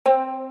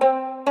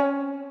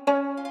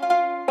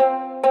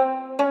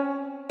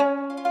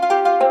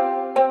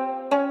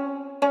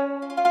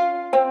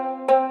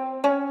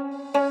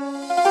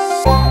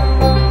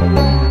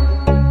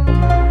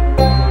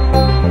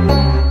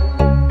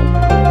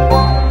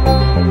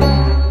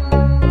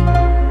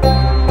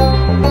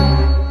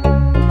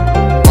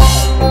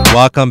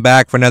Welcome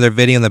back for another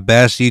video on the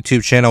best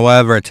YouTube channel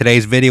ever.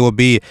 Today's video will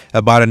be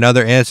about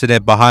another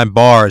incident behind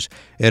bars.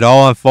 It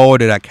all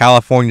unfolded at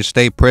California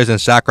State Prison,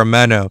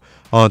 Sacramento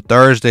on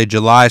Thursday,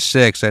 July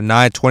 6 at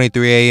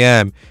 9:23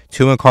 a.m.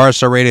 Two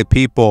incarcerated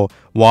people,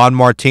 Juan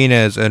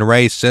Martinez and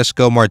Ray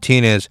Cisco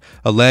Martinez,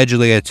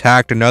 allegedly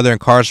attacked another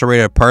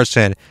incarcerated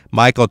person,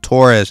 Michael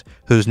Torres,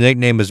 whose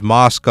nickname is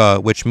Mosca,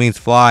 which means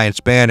fly in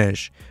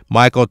Spanish.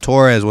 Michael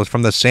Torres was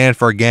from the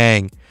Sanford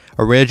gang.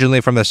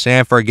 Originally from the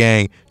Sanford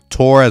gang,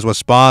 Torres was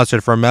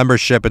sponsored for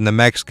membership in the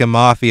Mexican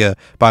Mafia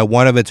by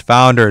one of its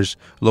founders,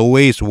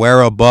 Luis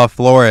Huero Buff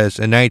Flores,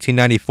 in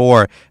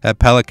 1994 at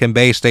Pelican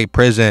Bay State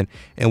Prison,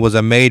 and was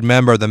a made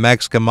member of the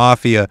Mexican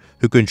Mafia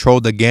who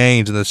controlled the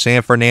gangs in the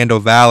San Fernando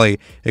Valley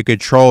and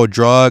controlled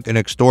drug and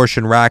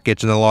extortion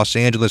rackets in the Los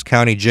Angeles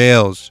County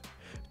jails.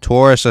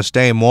 Torres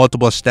sustained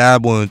multiple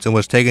stab wounds and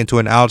was taken to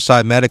an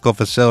outside medical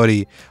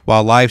facility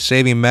while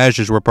life-saving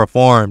measures were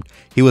performed.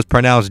 He was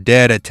pronounced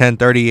dead at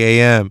 10:30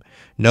 a.m.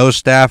 No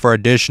staff or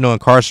additional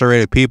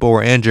incarcerated people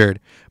were injured.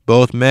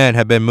 Both men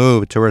have been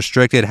moved to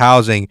restricted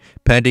housing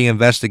pending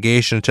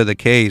investigation into the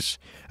case.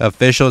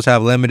 Officials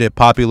have limited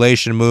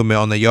population movement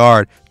on the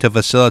yard to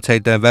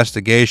facilitate the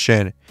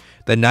investigation.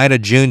 The night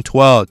of June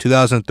 12,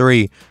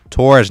 2003,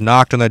 Torres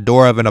knocked on the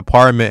door of an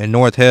apartment in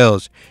North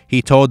Hills.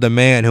 He told the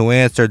man who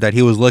answered that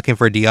he was looking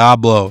for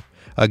Diablo.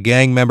 A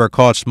gang member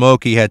called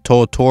Smokey had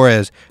told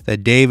Torres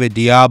that David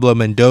Diablo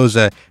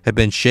Mendoza had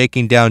been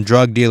shaking down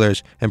drug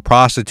dealers and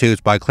prostitutes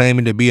by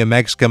claiming to be a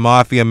Mexican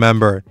Mafia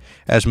member.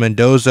 As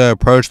Mendoza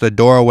approached the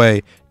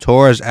doorway,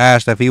 Torres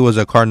asked if he was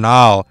a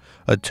carnal,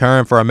 a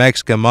term for a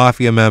Mexican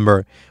Mafia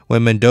member.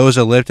 When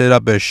Mendoza lifted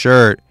up his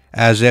shirt,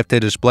 as if to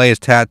display his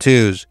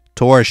tattoos,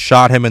 Torres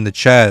shot him in the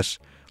chest.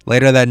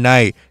 Later that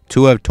night,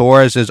 two of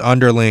Torres'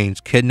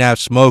 underlings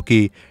kidnapped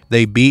Smokey.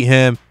 They beat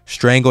him,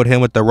 strangled him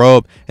with the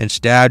rope, and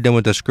stabbed him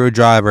with a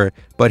screwdriver,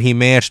 but he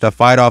managed to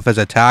fight off his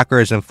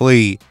attackers and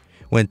flee.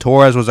 When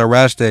Torres was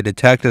arrested,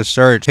 detectives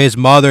searched his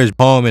mother's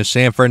home in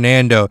San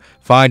Fernando,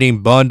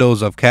 finding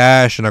bundles of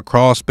cash and a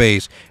crawl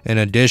space, and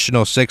an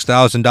additional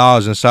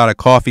 $6,000 inside a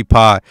coffee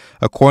pot.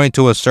 According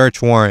to a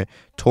search warrant,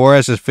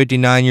 Torres is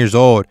 59 years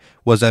old,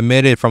 was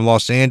admitted from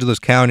Los Angeles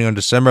County on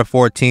December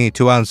 14,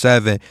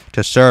 2007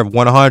 to serve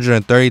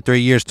 133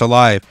 years to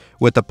life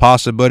with the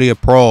possibility of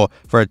parole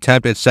for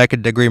attempted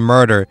second-degree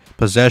murder,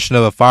 possession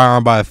of a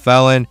firearm by a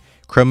felon,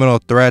 criminal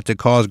threat to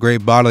cause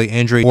great bodily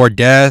injury or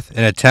death,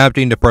 and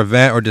attempting to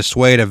prevent or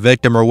dissuade a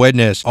victim or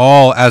witness,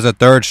 all as a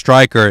third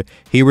striker.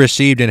 He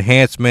received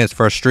enhancements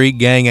for street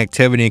gang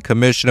activity and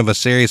commission of a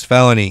serious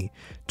felony.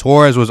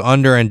 Torres was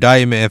under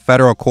indictment in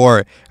federal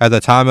court at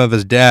the time of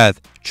his death,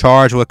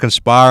 charged with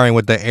conspiring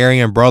with the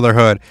Aryan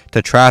Brotherhood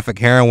to traffic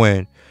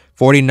heroin.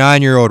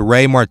 49-year-old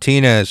Ray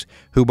Martinez,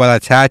 who by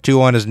the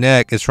tattoo on his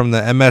neck is from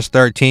the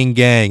MS-13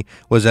 gang,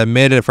 was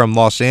admitted from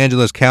Los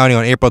Angeles County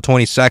on April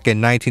 22,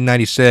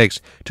 1996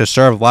 to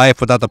serve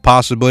life without the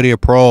possibility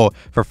of parole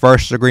for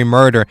first-degree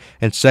murder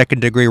and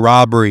second-degree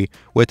robbery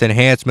with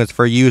enhancements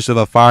for use of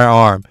a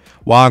firearm.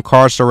 While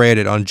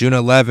incarcerated on June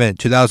 11,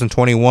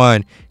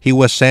 2021, he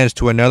was sentenced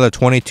to another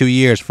 22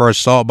 years for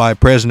assault by a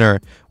prisoner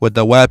with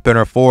a weapon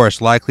or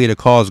force likely to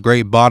cause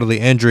great bodily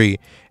injury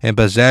and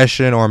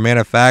possession or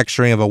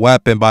manufacturing of a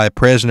weapon by a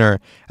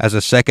prisoner as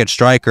a second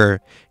striker.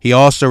 He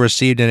also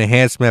received an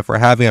enhancement for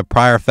having a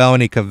prior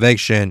felony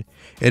conviction.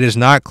 It is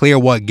not clear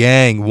what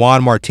gang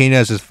Juan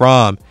Martinez is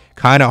from.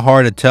 Kinda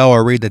hard to tell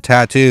or read the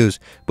tattoos,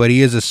 but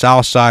he is a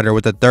Southsider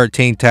with a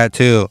 13th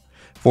tattoo.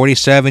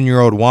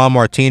 47-year-old Juan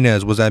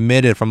Martinez was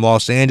admitted from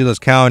Los Angeles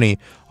County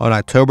on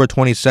October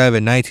 27,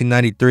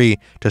 1993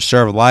 to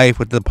serve life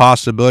with the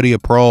possibility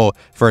of parole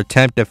for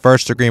attempted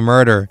first-degree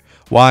murder.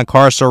 While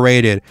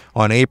incarcerated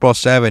on April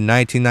 7,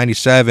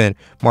 1997,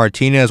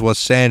 Martinez was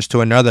sentenced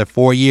to another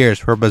 4 years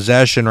for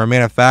possession or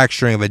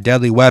manufacturing of a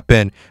deadly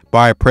weapon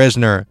by a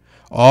prisoner.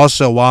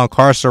 Also, while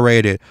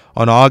incarcerated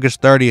on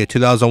August 30,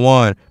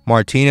 2001,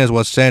 Martinez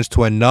was sentenced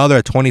to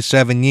another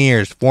 27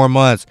 years, 4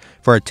 months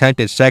for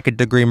attempted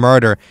second-degree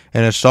murder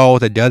and assault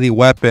with a deadly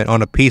weapon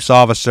on a peace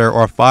officer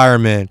or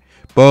fireman,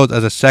 both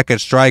as a second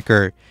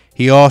striker.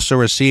 He also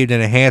received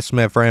an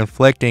enhancement for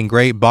inflicting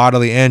great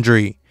bodily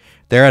injury.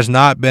 There has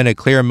not been a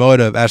clear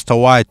motive as to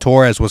why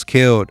Torres was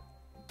killed.